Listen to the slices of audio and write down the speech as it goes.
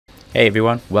Hey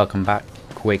everyone, welcome back.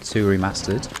 Quake 2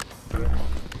 Remastered.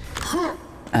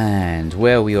 And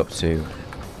where are we up to?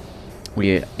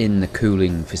 We're in the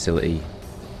cooling facility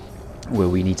where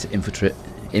we need to infiltrate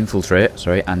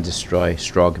and destroy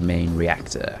Strog main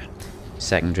reactor.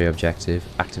 Secondary objective,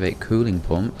 activate cooling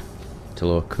pump to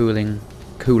lower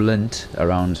coolant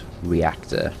around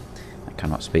reactor. I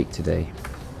cannot speak today.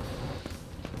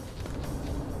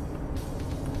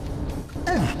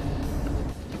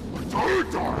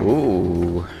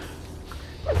 Ooh.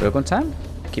 Railgun time?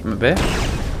 Keep him at bay.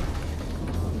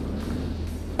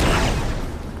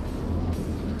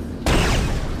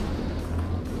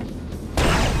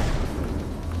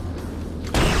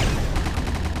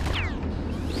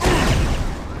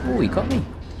 Ooh, he got me.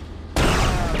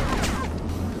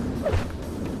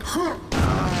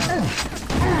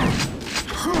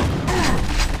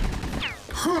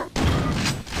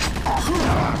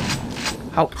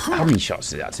 How many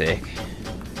shots did that take?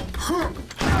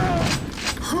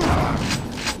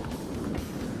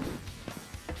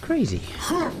 Crazy.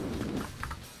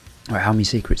 Alright, how many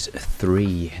secrets?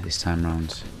 3 this time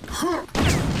round.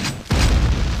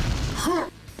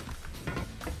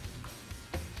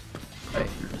 Right,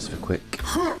 let's have a quick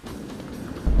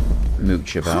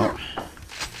mooch about.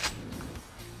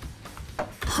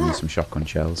 Need some shotgun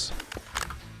shells.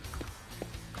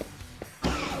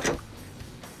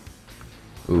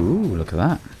 Ooh, look at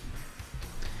that.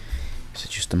 Is it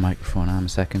just a microphone arm a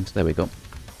second? There we go.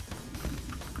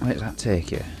 Where does that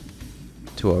take you?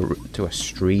 To a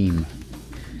stream.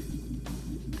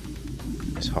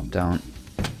 Let's hop down.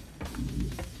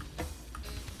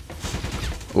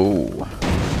 Ooh.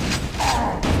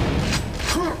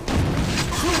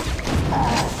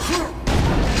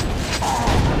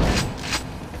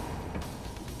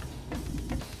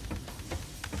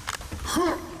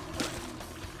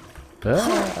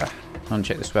 I'll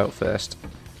check the spout first.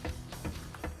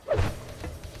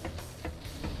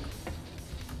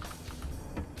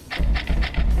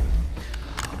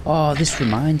 Oh, this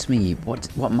reminds me.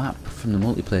 What map from the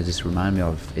multiplayer does this remind me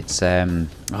of? It's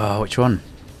oh, which one?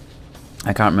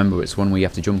 I can't remember. It's one where you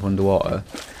have to jump underwater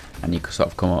and you sort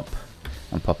of come up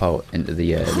and pop out into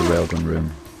the railgun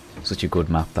room. Such a good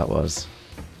map that was.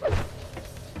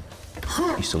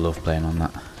 Used to love playing on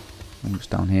that. What's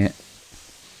down here?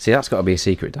 See, that's got to be a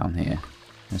secret down here.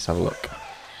 Let's have a look.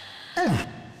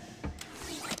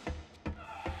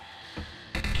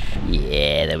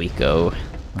 Yeah, there we go.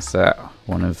 What's that?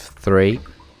 1 of 3.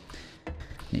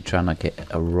 Need to try and not get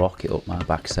a rocket up my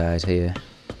backside here.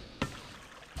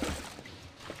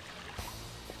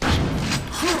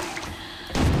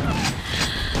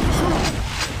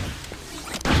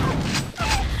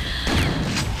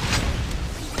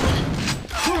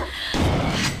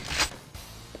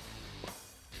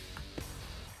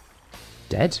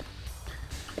 Dead?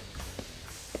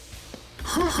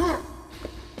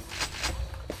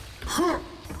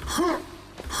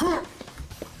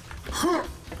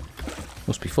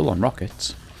 Must be full on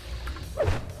rockets.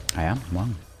 I am? Wow.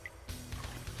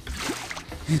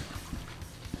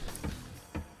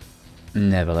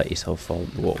 Never let yourself fall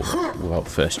in the water without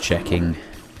first checking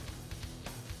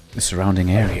the surrounding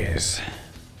areas.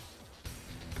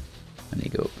 I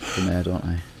need to go from there, don't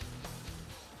I?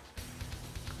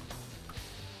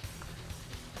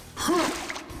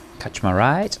 Catch my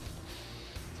ride.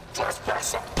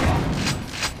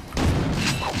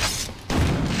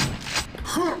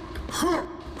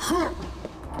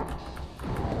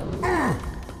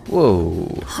 Whoa.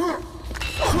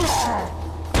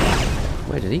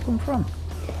 Where did he come from?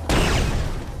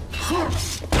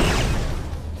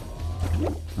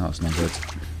 That's not good.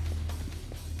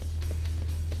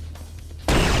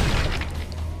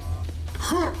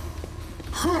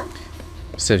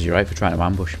 Serves you right for trying to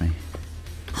ambush me.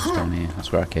 Just down here,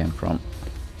 that's where I came from.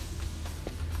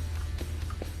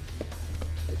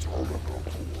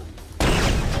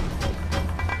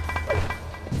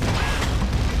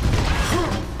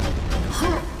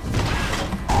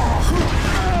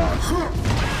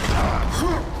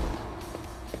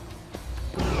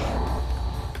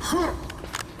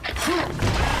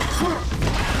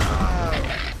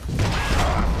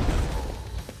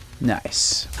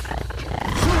 Nice.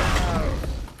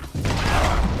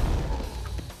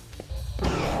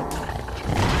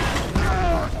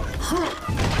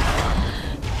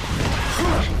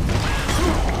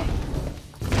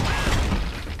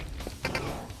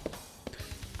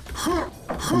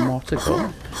 Some more to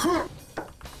go.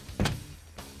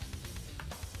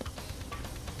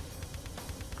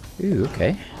 Ooh,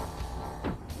 okay.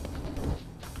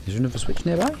 Is there another switch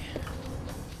nearby?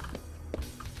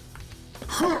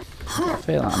 I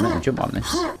feel like I'm meant to jump on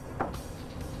this.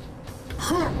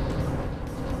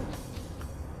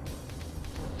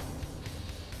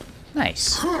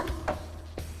 Nice.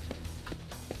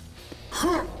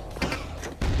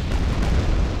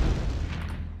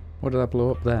 What did I blow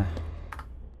up there?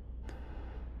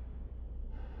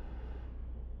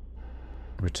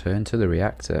 Return to the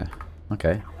reactor.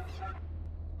 Okay.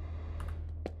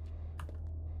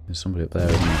 There's somebody up there,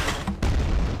 isn't there?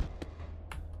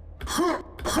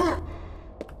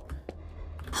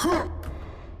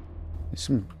 There's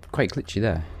some quite glitchy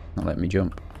there. Not letting me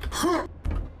jump.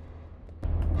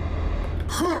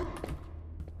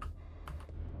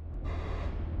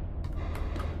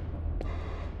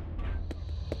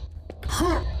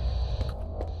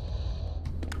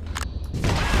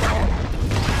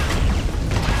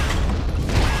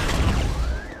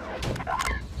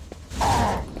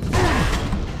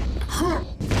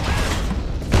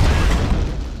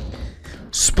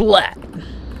 Splat!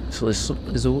 So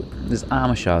there's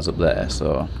armor shards up there,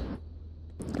 so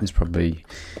there's probably...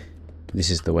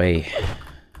 This is the way.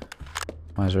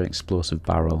 Why is there an explosive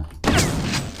barrel?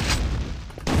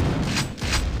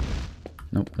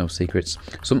 Nope, no secrets.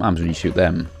 Sometimes when you shoot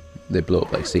them, they blow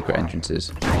up like secret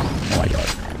entrances. Oh my god.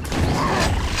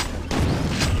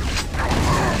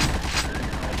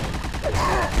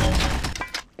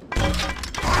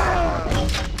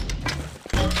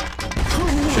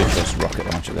 Should just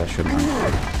rocket launcher there, shouldn't I?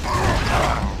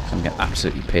 I'm getting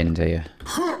absolutely pinned here.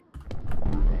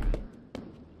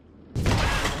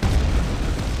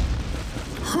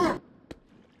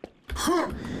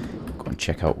 Go and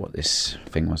check out what this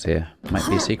thing was here. Might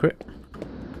be a secret.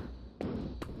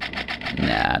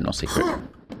 Nah, no secret.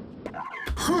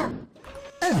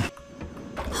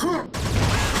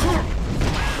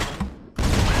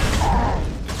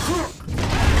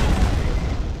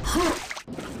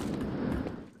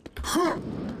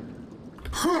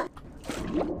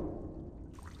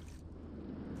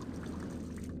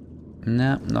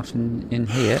 Nah, nothing in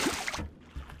here.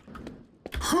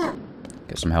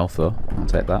 Get some health though, I'll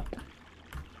take that.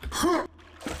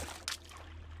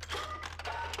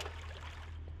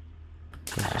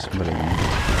 There's somebody in there.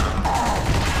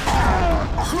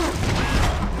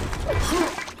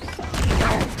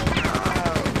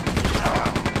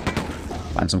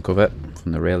 Find some cover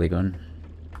from the rayleigh gun.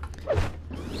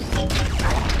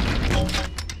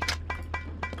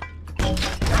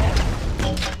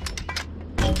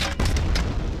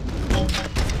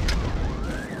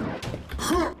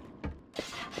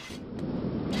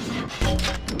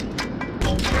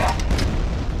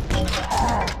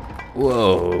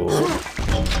 Whoa.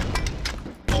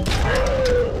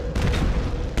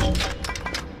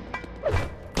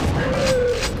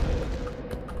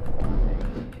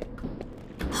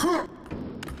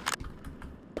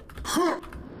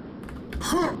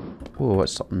 Whoa,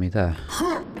 what's stopping me there?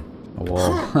 A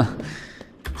wall.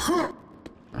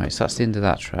 Right, so that's the end of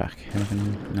that track.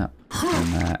 Anything? No,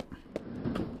 nothing there.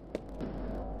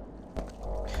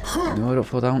 No, I don't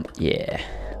fall down. Yeah,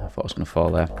 I thought I was going to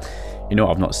fall there. You know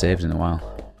what, I've not saved in a while.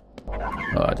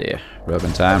 Oh dear,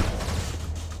 Rogan time.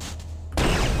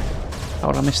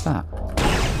 How did I miss that?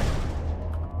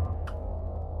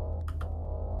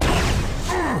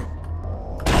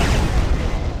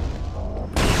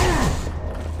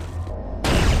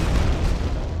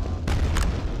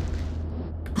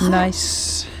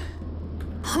 Nice.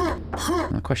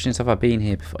 And the question is, have I been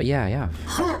here before? Yeah, I have.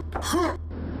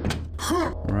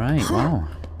 Right, wow.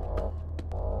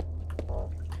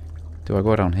 Do I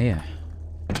go down here?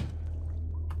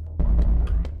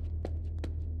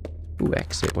 Ooh,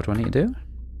 exit. What do I need to do?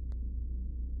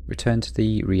 Return to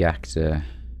the reactor.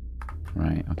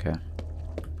 Right, okay.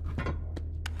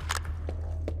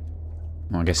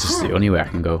 Well, I guess this is the only way I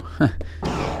can go.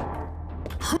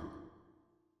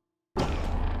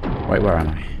 Right, where am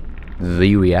I?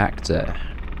 The reactor.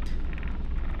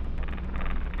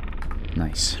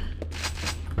 Nice.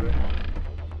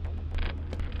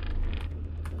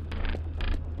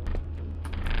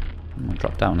 I'll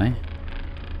drop down, eh?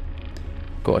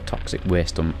 Go to toxic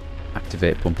waste dump.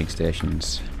 Activate pumping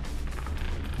stations.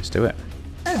 Let's do it.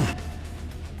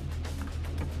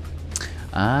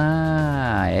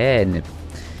 Ah, yeah. In the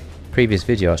previous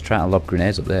video, I was trying to lob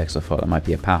grenades up there because I thought that might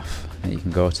be a path that you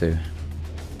can go to.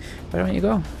 Where don't you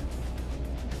go?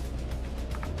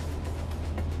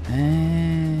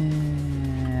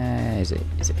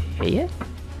 Is it here?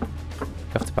 You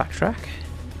have to backtrack.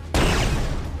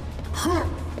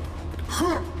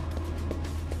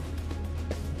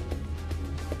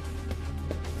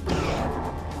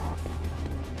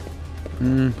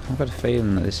 I've got a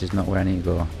feeling that this is not where I need to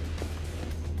go.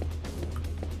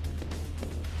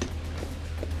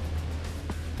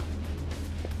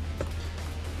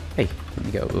 Hey, let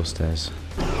me get up those stairs.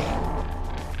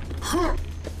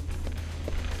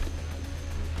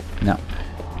 No.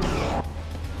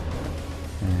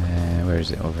 Where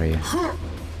is it? Over here.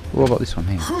 What about this one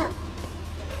here?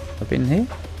 I've been here?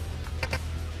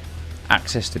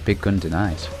 Access to big gun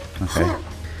denied. Okay.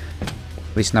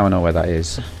 At least now I know where that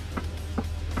is.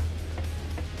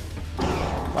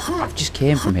 I've just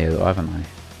came from here though, haven't I?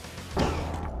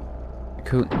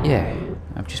 Cool. Yeah,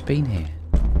 I've just been here.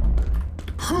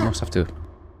 I must have to.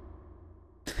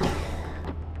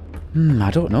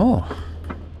 I don't know.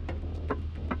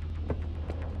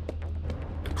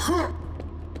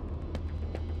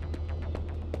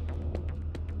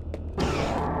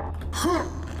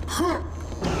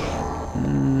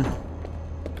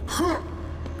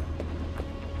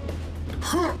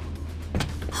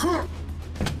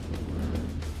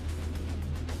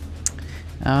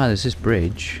 Ah, there's this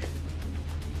bridge.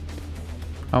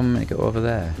 I'm gonna go over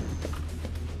there.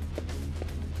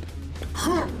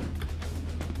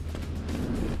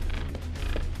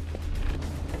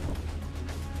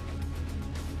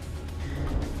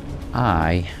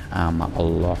 I am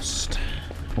lost.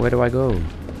 Where do I go?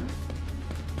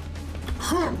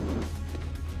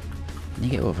 You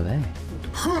get over there.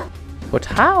 But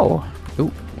how?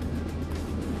 Ooh.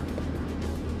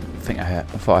 I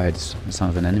thought I heard the sound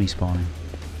of an enemy spawning.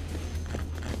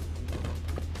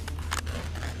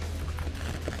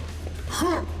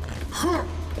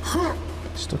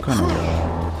 Stuck on a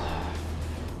wall.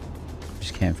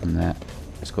 Just came from there.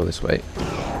 Let's go this way.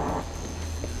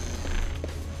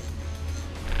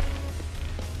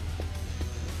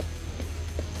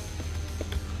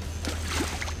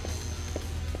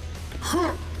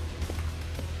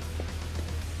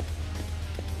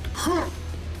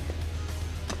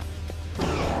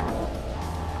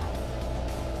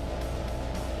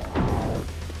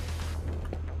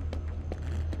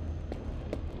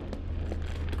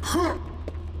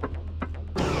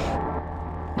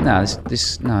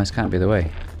 No, this can't be the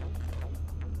way.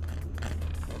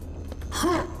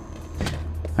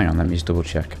 Hang on, let me just double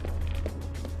check.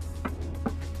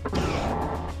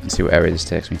 Let's see what area this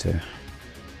takes me to.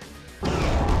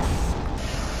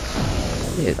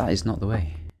 Yeah, that is not the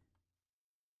way.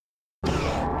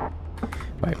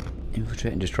 Right,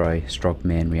 infiltrate and destroy Strog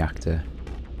main reactor.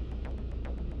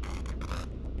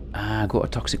 Ah, go to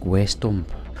toxic waste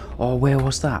dump. Oh, where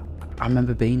was that? I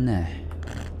remember being there.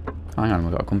 Hang on,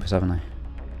 we've got a compass, haven't I?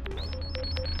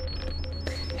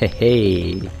 Hey,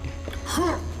 hey.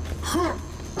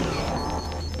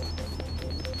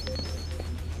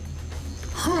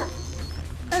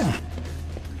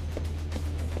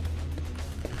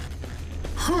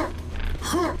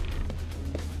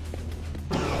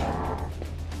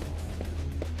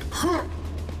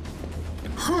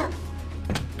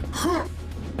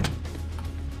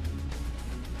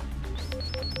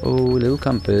 Oh, little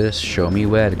compass, show me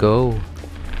where to go.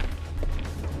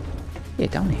 Yeah,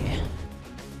 down here.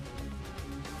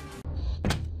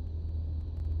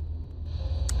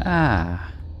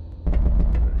 Ah.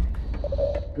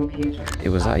 It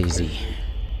was that easy.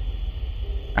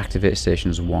 Activate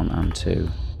stations 1 and 2.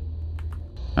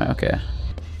 Right, okay.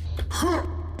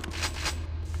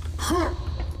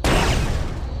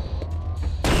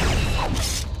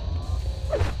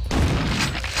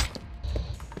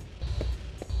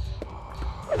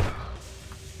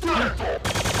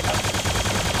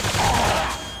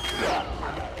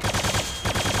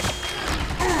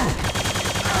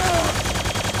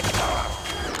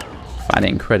 I find it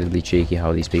incredibly cheeky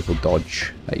how these people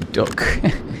dodge, like duck.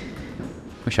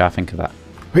 Wish I think of that.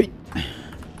 Wait.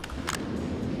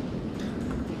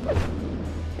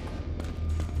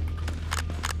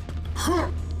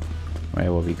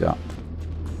 Where what we got?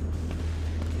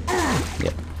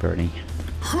 Yep, burning.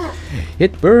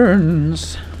 It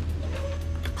burns.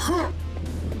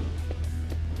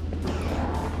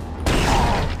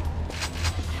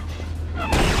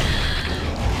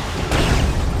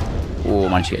 Oh,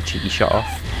 managed to get a cheeky shot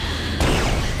off.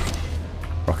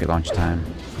 Rocket launch time.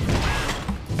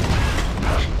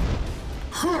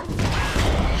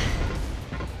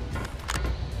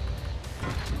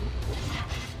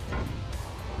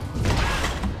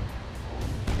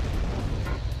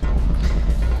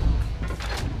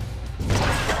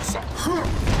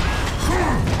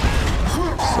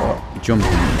 So,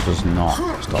 jumping does not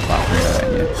stop that from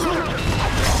hurting you.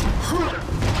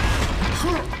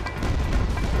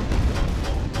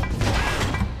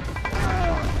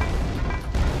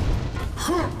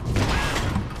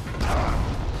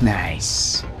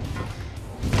 Nice.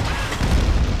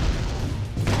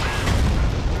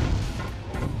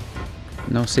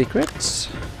 No secrets?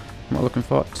 What am I looking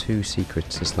for? 2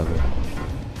 secrets this level.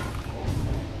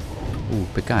 Ooh,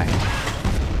 big guy.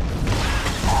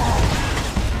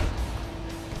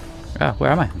 Ah,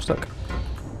 where am I? I'm stuck.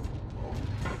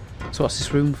 So what's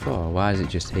this room for? Why is it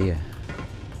just here?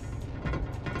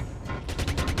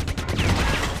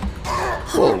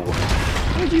 Whoa!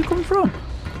 Where do you come from?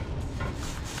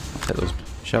 I'll take those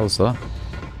shells though.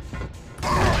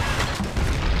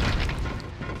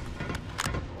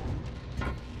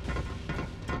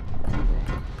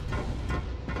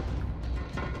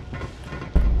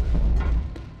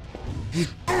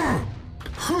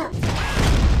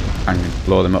 I'm going to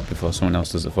blow them up before someone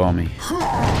else does it for me.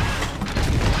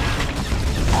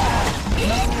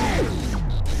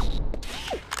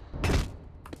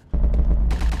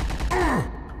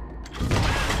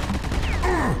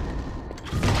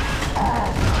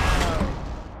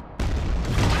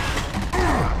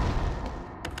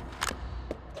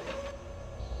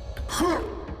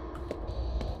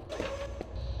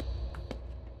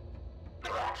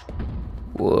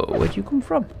 Whoa, where'd you come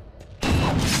from?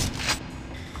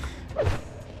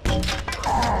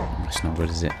 That's not good,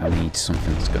 is it? I need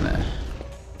something that's gonna...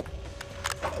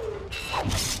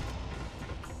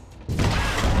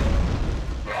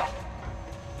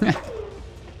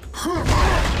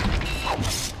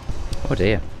 Oh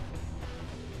dear.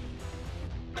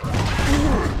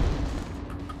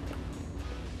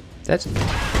 That's...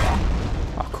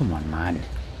 Oh, come on, man.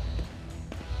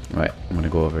 Right, I'm gonna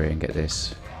go over here and get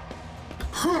this.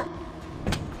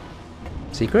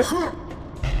 Secret?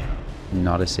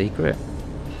 Not a secret.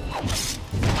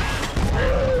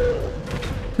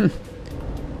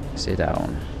 Sit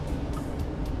down.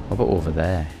 What about over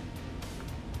there?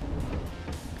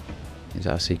 Is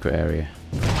that a secret area?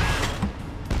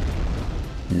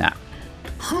 Nah.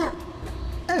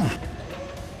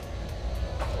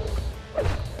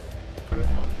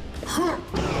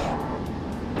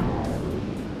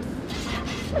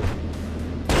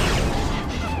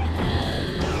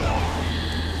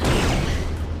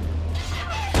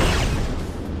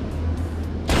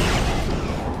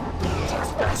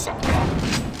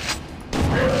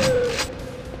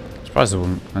 Surprised there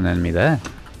wasn't an enemy there.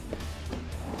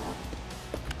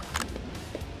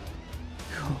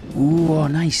 Ooh, oh,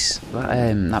 nice.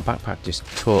 That backpack just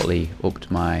totally upped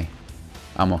my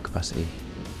ammo capacity.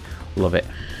 Love it.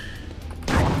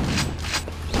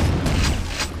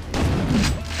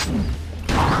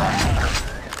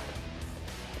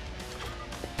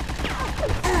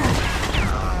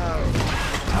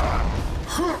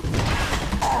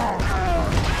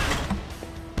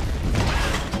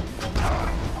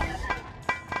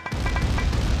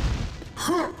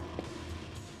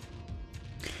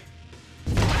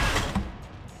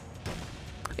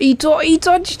 He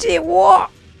dodged it,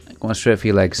 what? Going straight for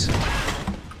your legs.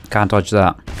 Can't dodge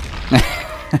that.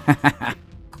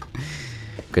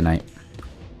 Good night.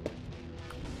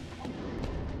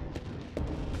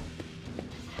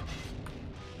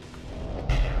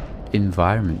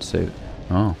 Environment suit.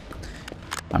 Oh.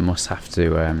 I must have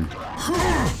to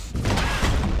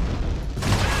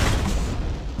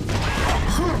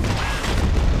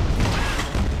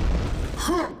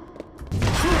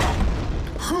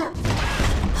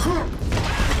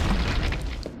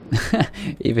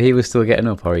either he was still getting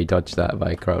up or he dodged that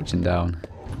by crouching down.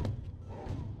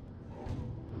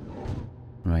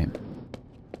 Right.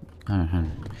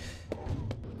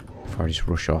 Before I just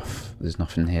rush off, there's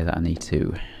nothing here that I need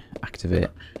to activate.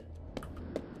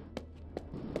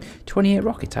 28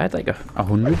 rockets, I had like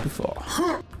 100 before.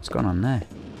 What's going on there?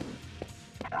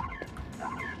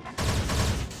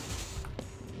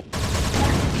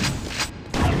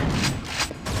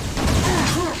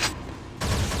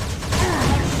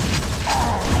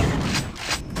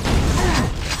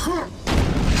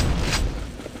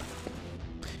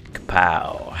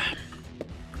 Kapow.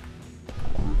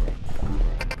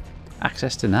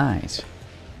 Access denied.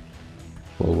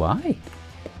 Well, why?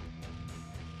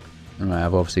 Right,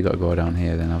 I've obviously got to go down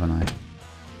here then, haven't I?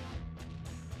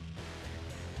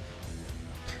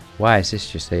 Why is this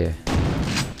just here?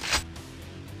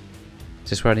 Is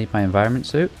this where I need my environment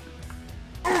suit?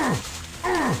 Oh,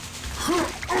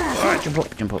 jump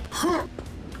up, jump up.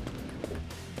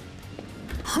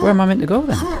 Where am I meant to go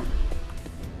then?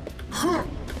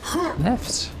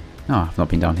 Left. Oh, I've not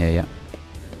been down here yet.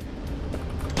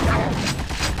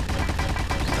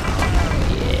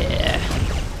 Yeah.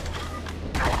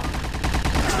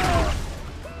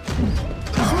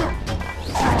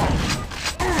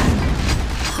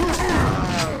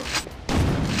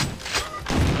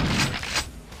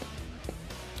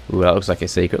 Ooh, that looks like a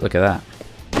secret. Look at that.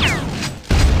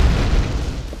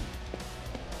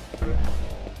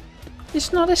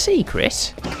 It's not a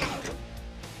secret.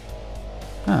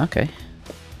 Oh, okay.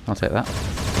 I'll take that.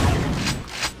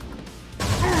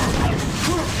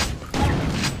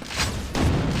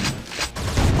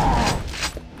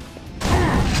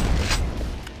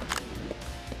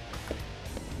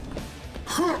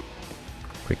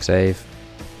 Quick save.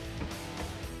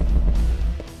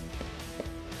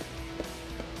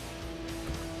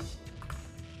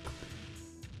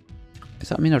 Does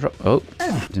that mean I drop? Oh,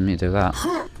 didn't mean to do that.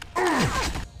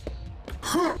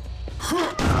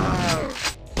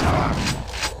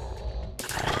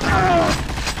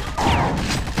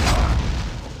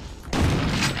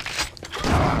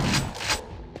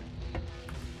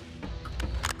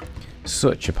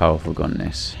 Such a powerful gun,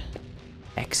 this.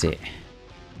 Exit.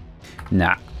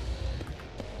 Nah.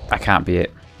 I can't be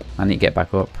it. I need to get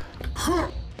back up.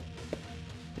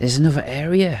 There's another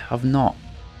area I've not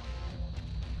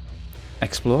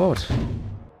explored.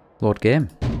 Load game.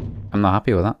 I'm not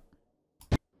happy with that.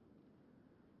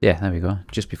 Yeah, there we go.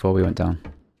 Just before we went down.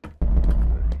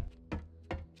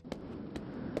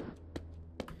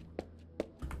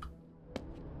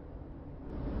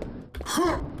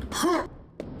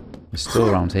 It's still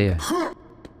around here.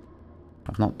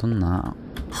 I've not done that.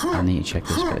 I need to check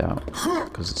this bit out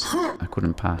because I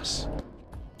couldn't pass.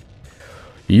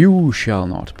 You shall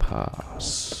not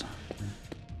pass.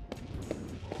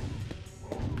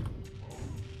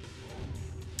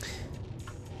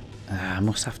 I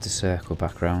must have to circle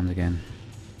back round again.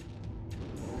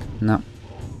 No.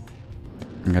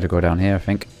 I'm gonna go down here, I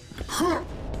think.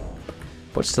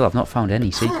 But still, I've not found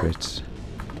any secrets.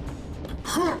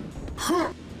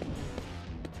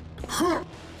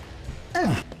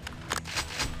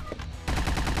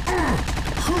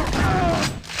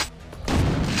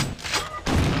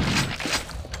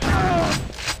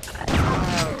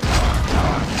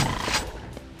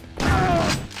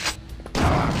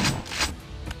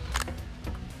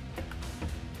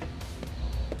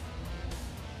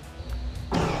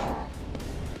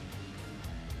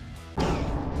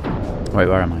 Wait,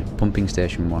 where am I? Pumping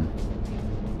station 1.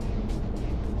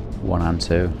 1 and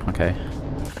 2, okay.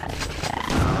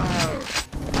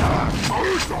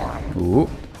 Ooh.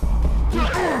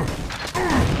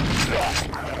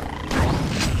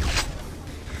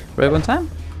 Right one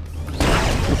time?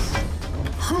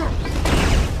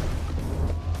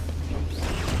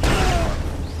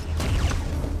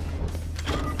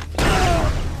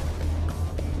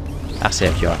 I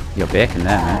saved your bacon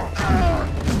there, man.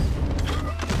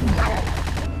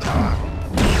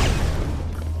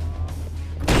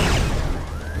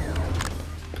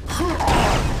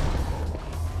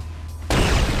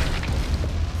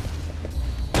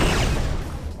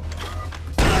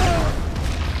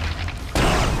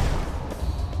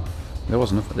 There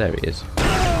wasn't enough. There he is.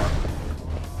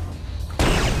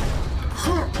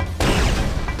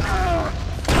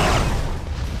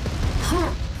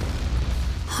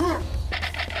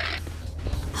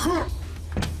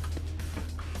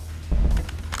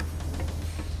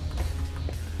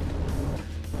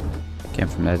 Came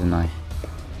from there, didn't I?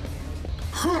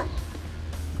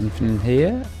 Anything in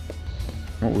here?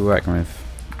 What are we working with?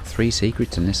 3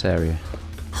 secrets in this area.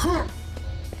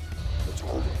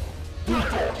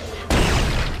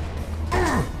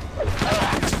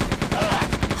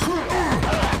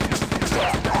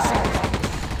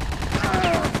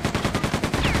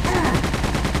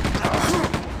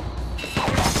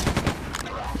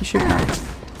 You shoot now.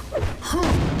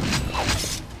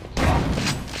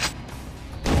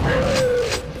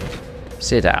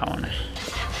 Sit down.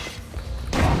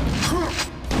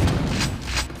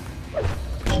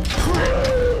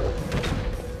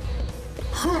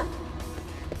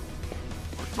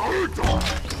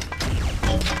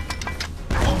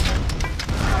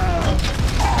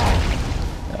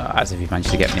 As if you managed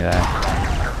to get me there.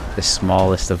 The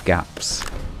smallest of gaps.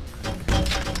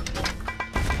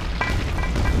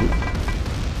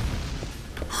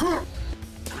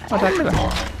 What did I do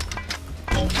there?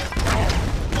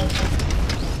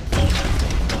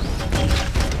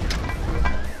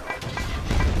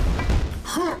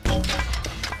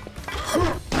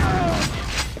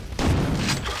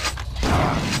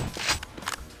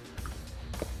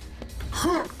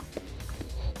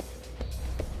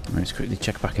 Let's quickly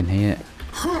check back in here.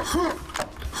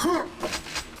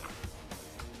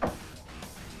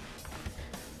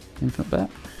 Anything up there?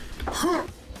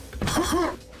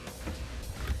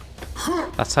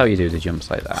 That's how you do the jumps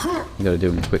like that. You gotta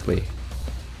do them quickly.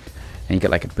 And you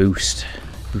get like a boost.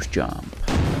 Boost jump.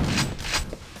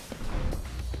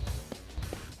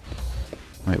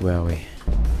 Right, where are we?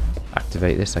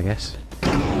 Activate this, I guess.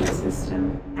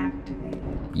 System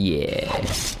activated.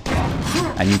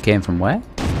 Yeah. And you came from where?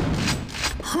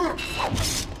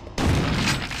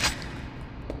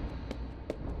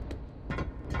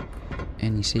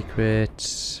 Any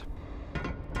secrets?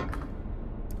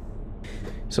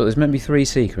 So there's meant to be 3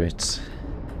 secrets.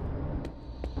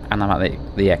 And I'm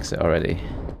at the exit already.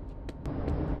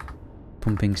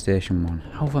 Pumping station 1.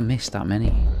 How have I missed that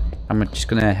many? I'm just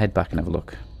gonna head back and have a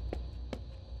look.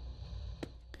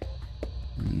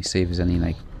 You see if there's any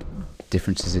like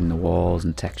differences in the walls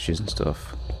and textures and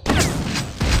stuff.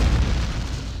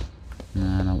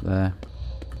 Nah, not there.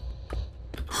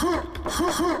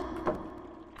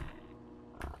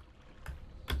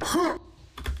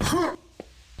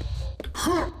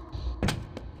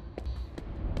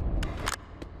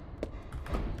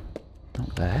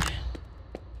 Not there.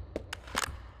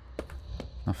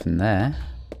 Nothing there.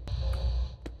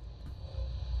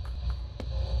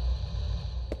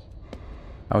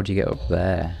 How would you get up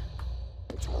there?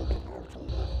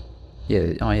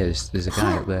 Yeah, oh yeah, there's a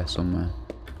guy up there somewhere.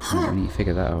 We need to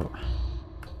figure that out.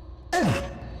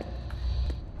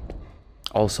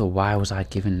 Also, why was I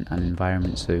given an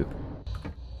environment suit?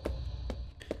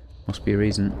 Must be a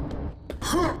reason.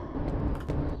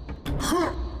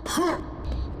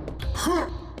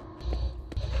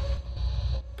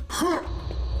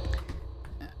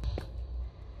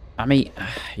 I mean,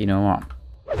 you know what?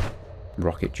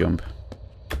 Rocket jump.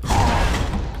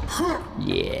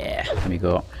 Yeah, there we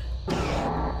go.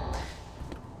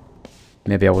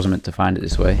 Maybe I wasn't meant to find it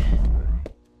this way.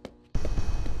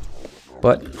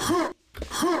 But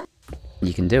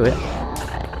you can do it.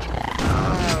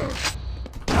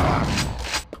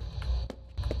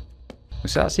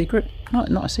 Was that a secret? Not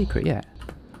a secret yet.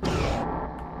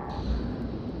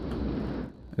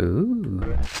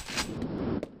 Ooh.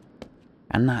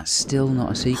 And that's still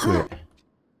not a secret.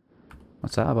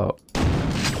 What's that about?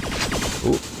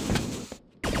 Ooh.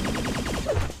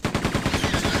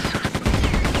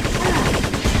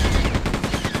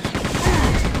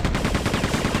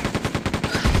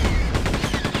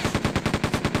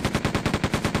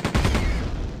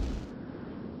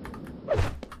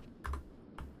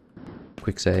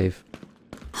 Quick save.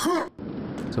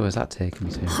 So where's that taking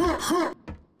me to?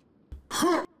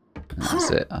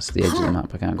 That's it. That's the edge of the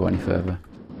map. I can't go any further.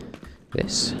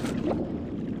 This.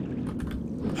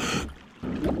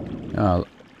 Oh,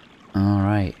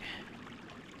 alright.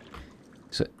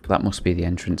 So that must be the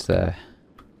entrance there.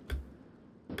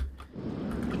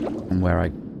 And where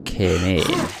I came in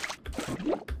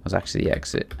was actually the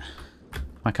exit.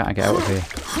 Why can't I get out of here?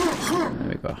 There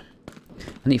we go.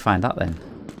 I need to find that then,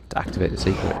 to activate the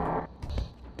secret.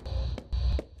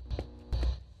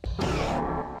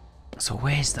 So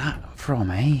where's that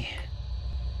from, eh?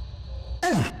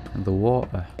 The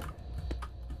water.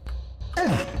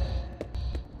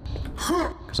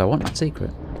 Because I want that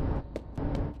secret.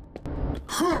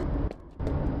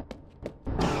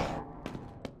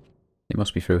 It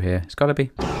must be through here. It's gotta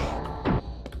be.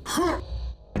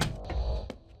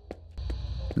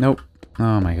 Nope.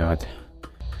 Oh my god.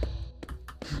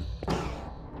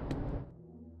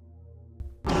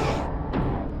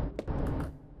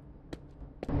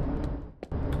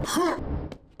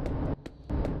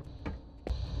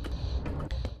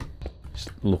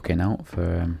 Just looking out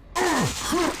for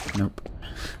nope.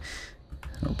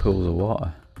 No pools of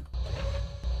water.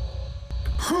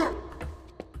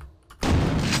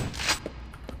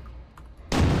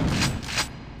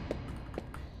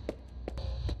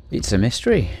 It's a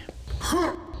mystery.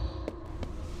 I'll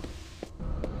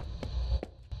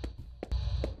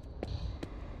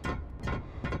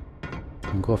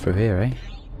go through here, eh?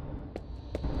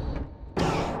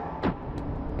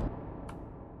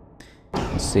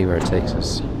 Let's see where it takes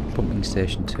us. Pumping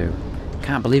station 2.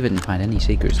 Can't believe I didn't find any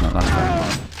secrets not last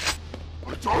time.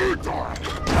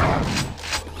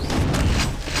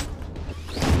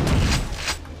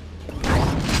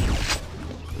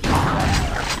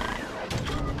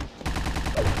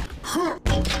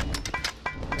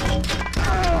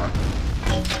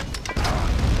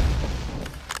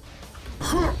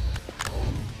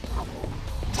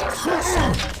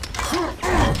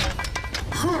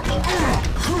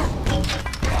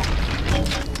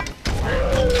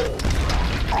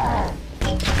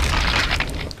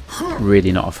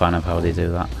 Really not a fan of how they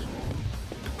do that.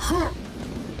 I'm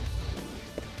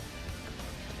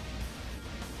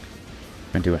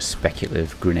going to do a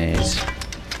speculative grenade.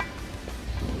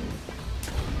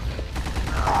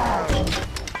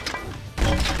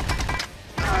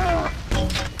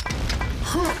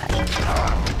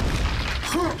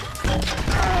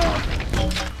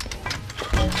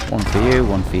 One for you,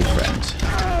 one for your friend.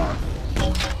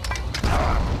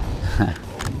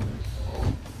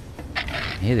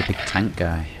 I hear the big tank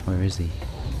guy. Where is he?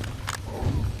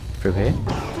 Through here?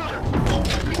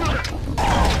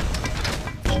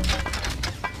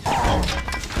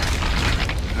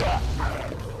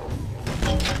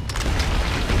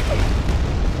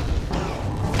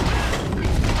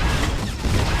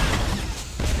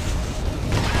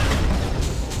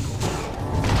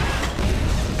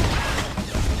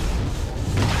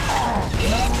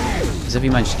 As if he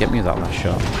managed to get me with that last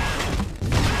shot.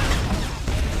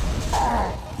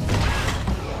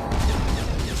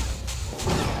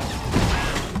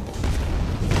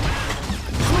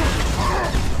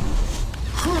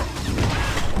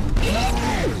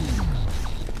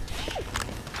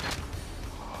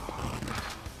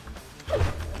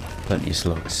 Plenty of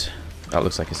slugs. That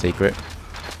looks like a secret.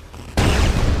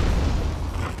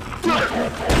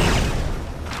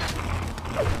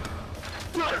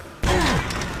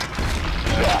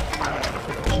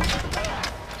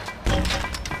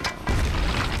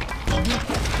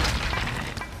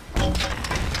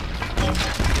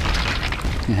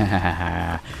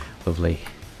 Lovely.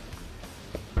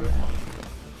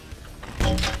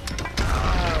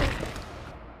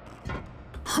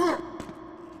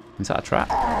 Is that a trap?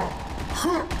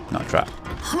 Not a trap.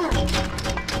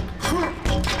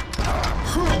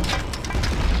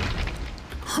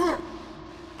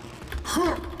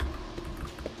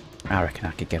 I reckon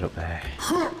I could get up there.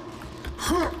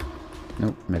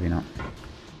 Nope, maybe not.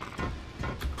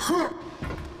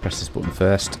 Press this button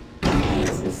first.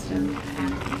 System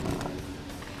activated.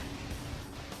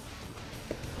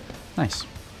 Nice.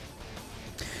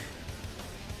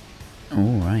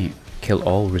 Alright. Kill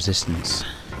all resistance.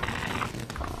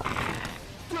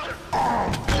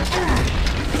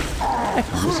 I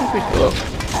found the secret book.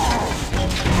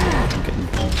 I'm getting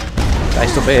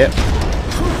diced up here.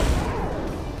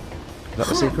 Is that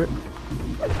the secret?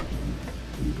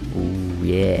 Ooh,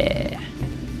 yeah.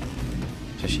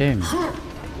 It's a shame.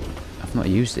 I've not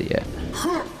used it yet.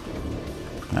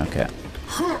 Okay.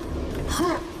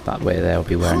 That way there will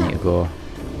be where I need to go.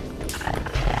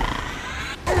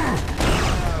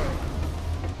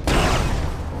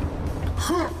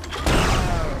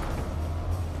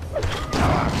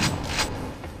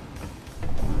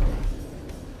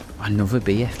 Another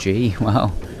BFG,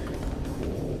 wow.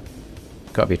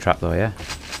 Gotta be a trap though, yeah?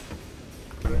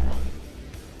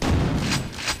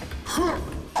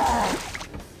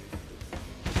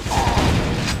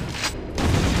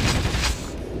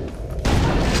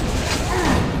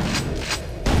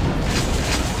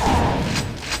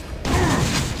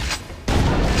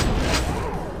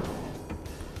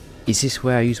 Is this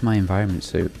where I use my environment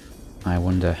suit? I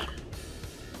wonder.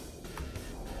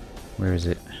 Where is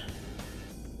it?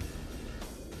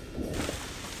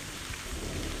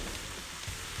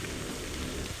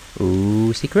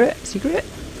 Ooh, secret? Secret?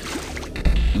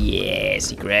 Yeah,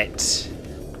 secret.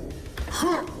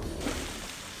 I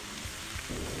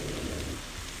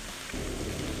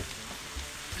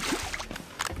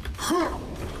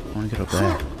want to get up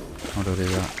there. How do I do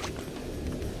that?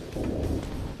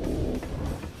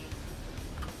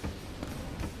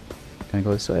 Can I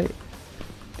go this way?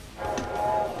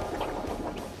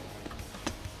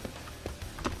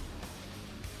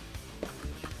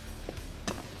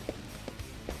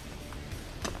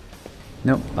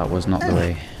 Nope, that was not the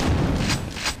way.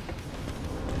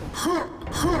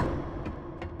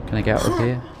 Can I get out of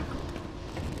here?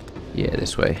 Yeah,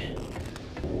 this way.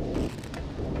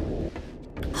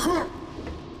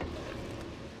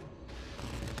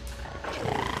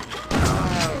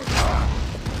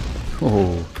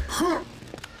 Oh. Can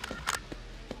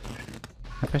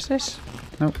I press this?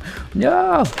 Nope.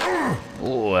 No!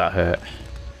 Oh, that hurt.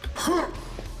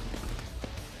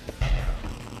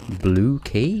 Blue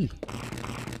key.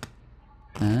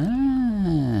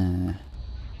 Ah.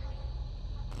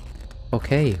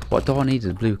 Okay, what door needs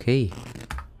a blue key?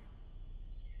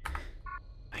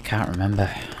 I can't remember.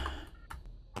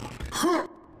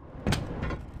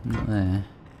 Not there.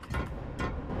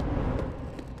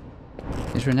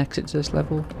 Is there an exit to this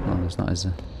level? No, there's not, is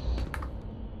there?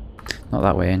 Not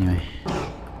that way, anyway.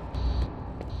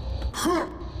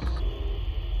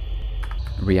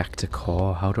 Reactor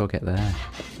core, how do I get there?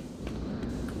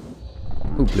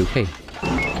 Ooh, blue key.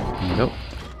 There we go.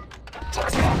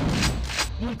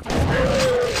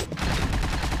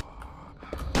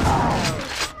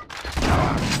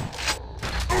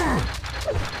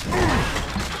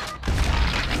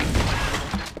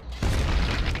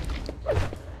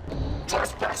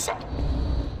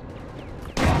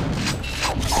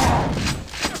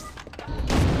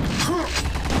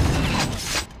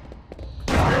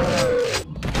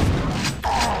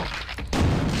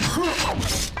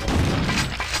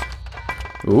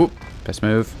 Ooh, best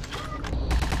move.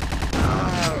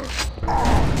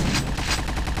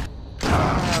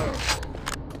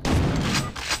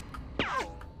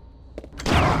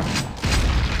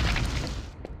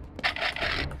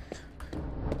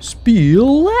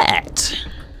 Spillette!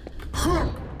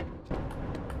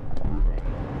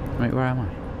 Wait, where am I?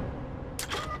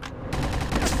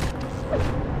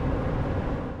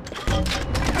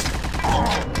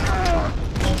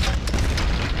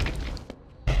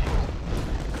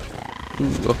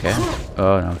 Ooh, okay.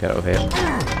 Oh no, get over here.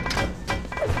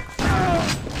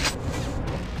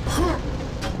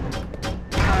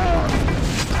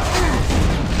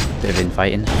 Bit of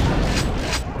infighting.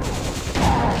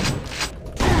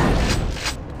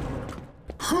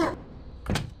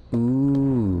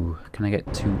 Ooh, can I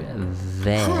get to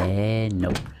there?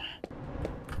 Nope.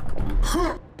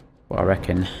 Well, I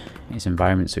reckon it's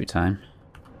environment suit time.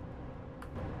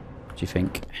 What do you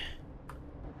think?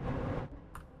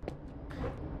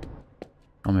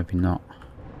 Or maybe not.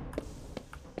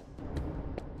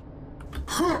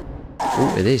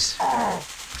 Oh, it is.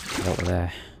 Get over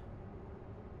there.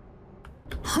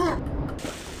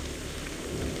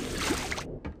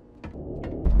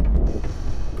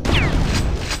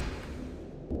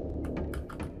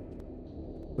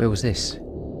 Where was this?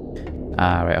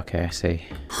 Ah, right, okay, I see.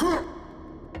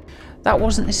 That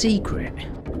wasn't a secret.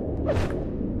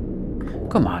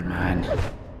 Come on, man.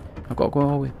 I've got to go all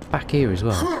the way back here as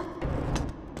well.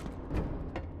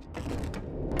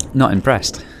 Not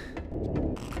impressed.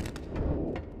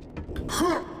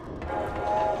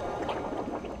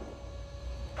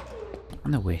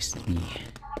 I'm not wasting me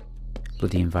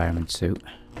bloody environment suit.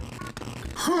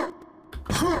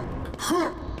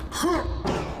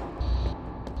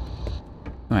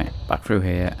 Right, back through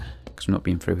here, because we've not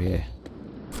been through here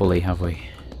fully, have we?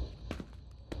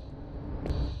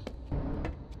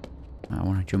 I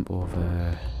want to jump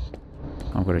over...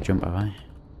 I've got to jump, have I?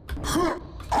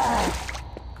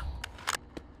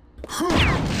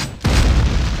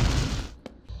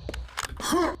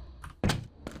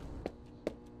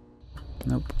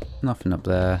 Nope, nothing up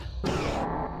there.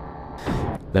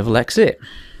 Level exit.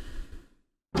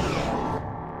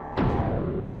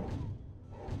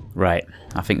 Right,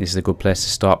 I think this is a good place to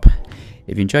stop.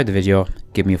 If you enjoyed the video,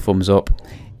 give me a thumbs up.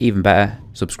 Even better,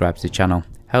 subscribe to the channel.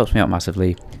 Helps me out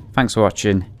massively. Thanks for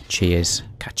watching. Cheers.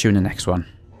 Catch you in the next one.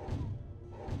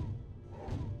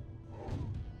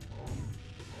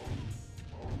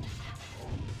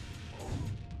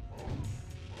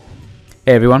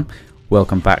 Hey everyone,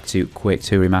 welcome back to Quake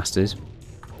 2 Remastered.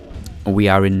 We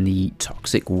are in the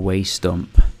toxic waste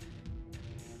dump.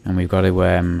 And we've got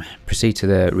to proceed to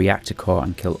the reactor core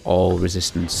and kill all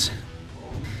resistance.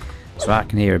 So I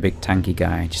can hear a big tanky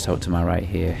guy just out to my right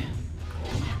here.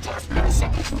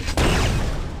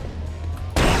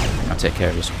 I'll take care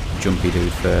of this jumpy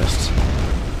dude first.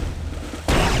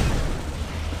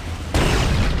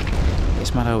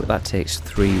 It's mad how that takes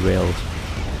 3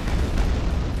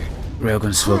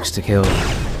 railgun slugs to kill.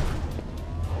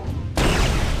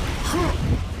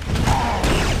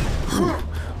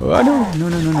 Oh no! No!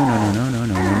 No! No! No! No! No! No!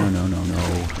 No! No! No! No! No!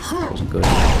 That wasn't good.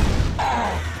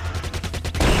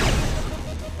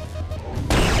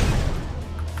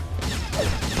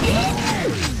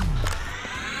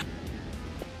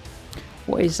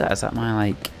 What is that? Is that my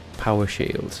like power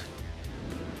shield?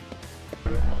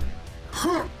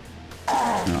 Oh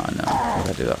no! What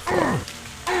did I do that for?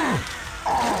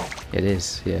 It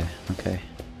is. Yeah. Okay.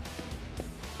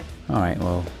 All right.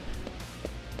 Well.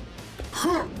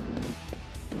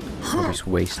 I just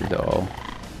wasted it all.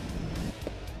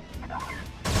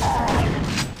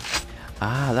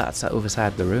 Ah, that's that other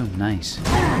side of the room. Nice. It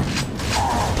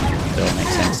all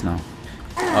makes sense now.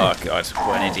 Oh god,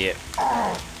 what an idiot.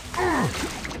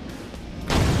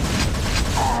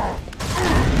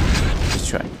 Just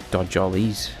try and dodge all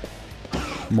these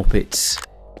muppets.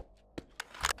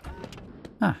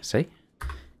 Ah, see?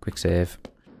 Quick save.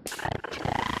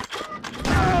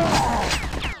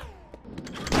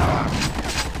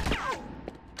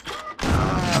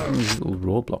 These little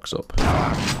roadblocks up.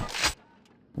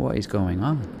 What is going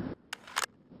on?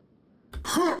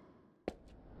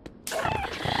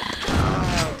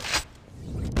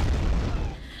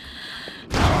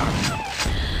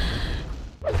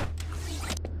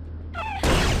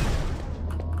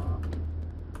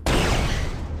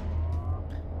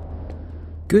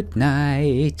 Good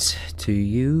night to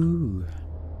you.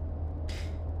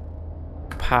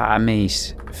 Part of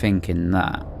me's thinking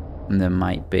that there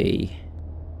might be.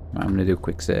 I'm going to do a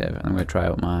quick save and I'm going to try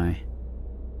out my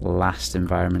last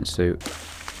environment suit.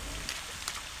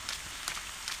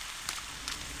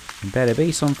 It better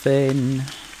be something.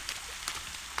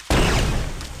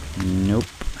 Nope.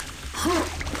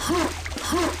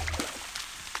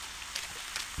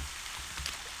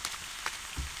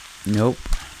 Nope.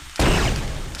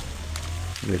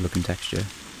 Weird looking texture.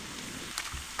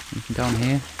 Anything down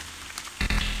here?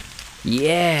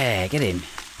 Yeah, get in.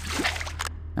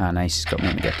 Ah, nice, he's got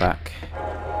me to get back.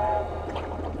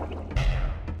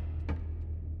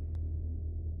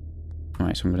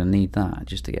 Alright, so I'm going to need that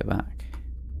just to get back.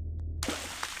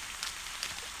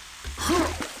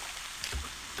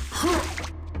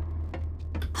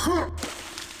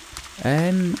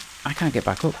 I can't get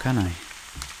back up, can I?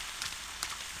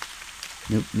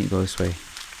 Nope, need to go this way.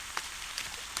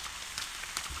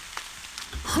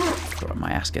 Right,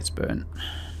 my ass gets burnt.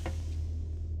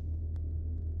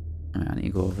 Right, I need to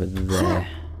go over there,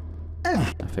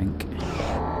 I think.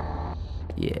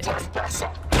 Yeah.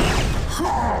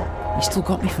 He still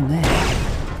got me from there.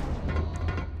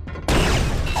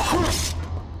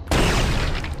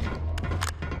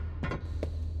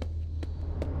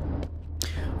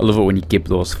 I love it when you gib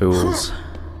those fools.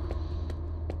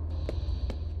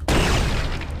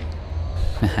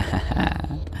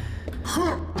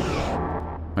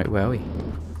 Wait, where are we?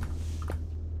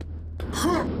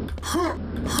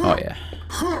 Oh yeah.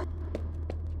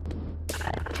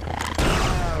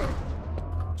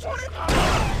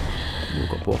 We've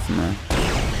got both in there.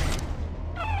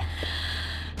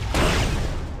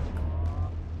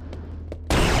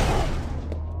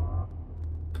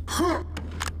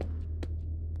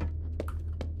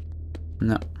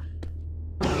 No.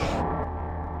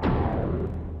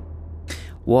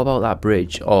 What about that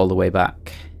bridge all the way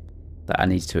back that I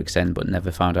need to extend but never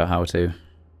found out how to?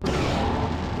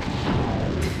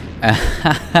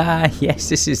 Yes,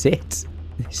 this is it.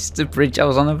 This is the bridge I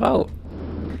was on about.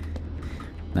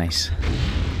 Nice.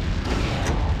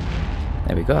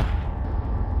 There we go.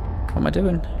 What am I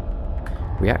doing?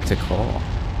 Reactor core.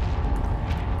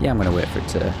 Yeah, I'm going to wait for it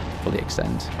to fully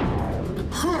extend.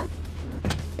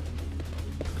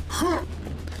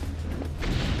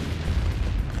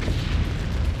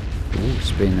 Ooh,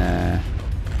 it's been,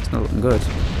 it's not looking good.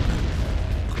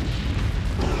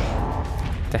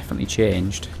 Definitely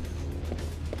changed. I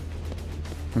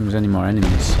don't think there's any more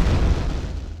enemies.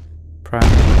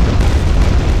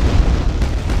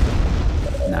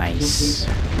 Nice.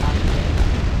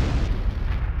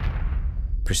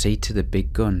 Proceed to the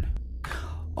big gun.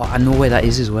 Oh, I know where that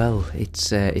is as well.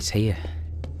 It's here.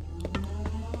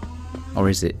 Or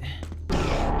is it?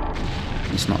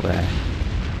 It's not there.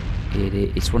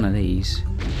 It's one of these.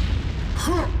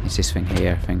 It's this thing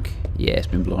here, I think. Yeah, it's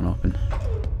been blown open.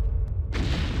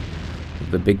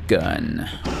 The big gun.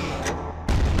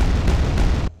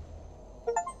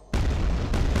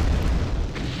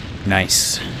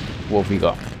 Nice. What have we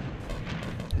got?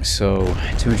 So,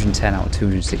 210 out of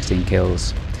 216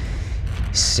 kills.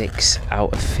 6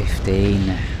 out of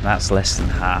 15. That's less than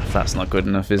half. That's not good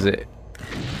enough, is it?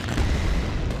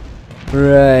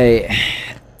 Right.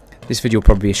 This video will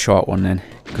probably be a short one then,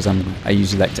 because I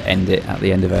usually like to end it at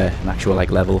the end of an actual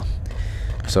level.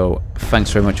 So,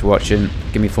 thanks very much for watching.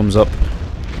 Give me a thumbs up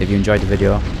if you enjoyed the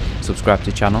video. Subscribe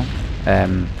to the channel.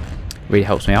 Really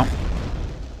helps me out.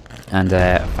 And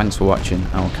thanks for watching.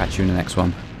 I will catch you in the next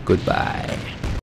one. Goodbye.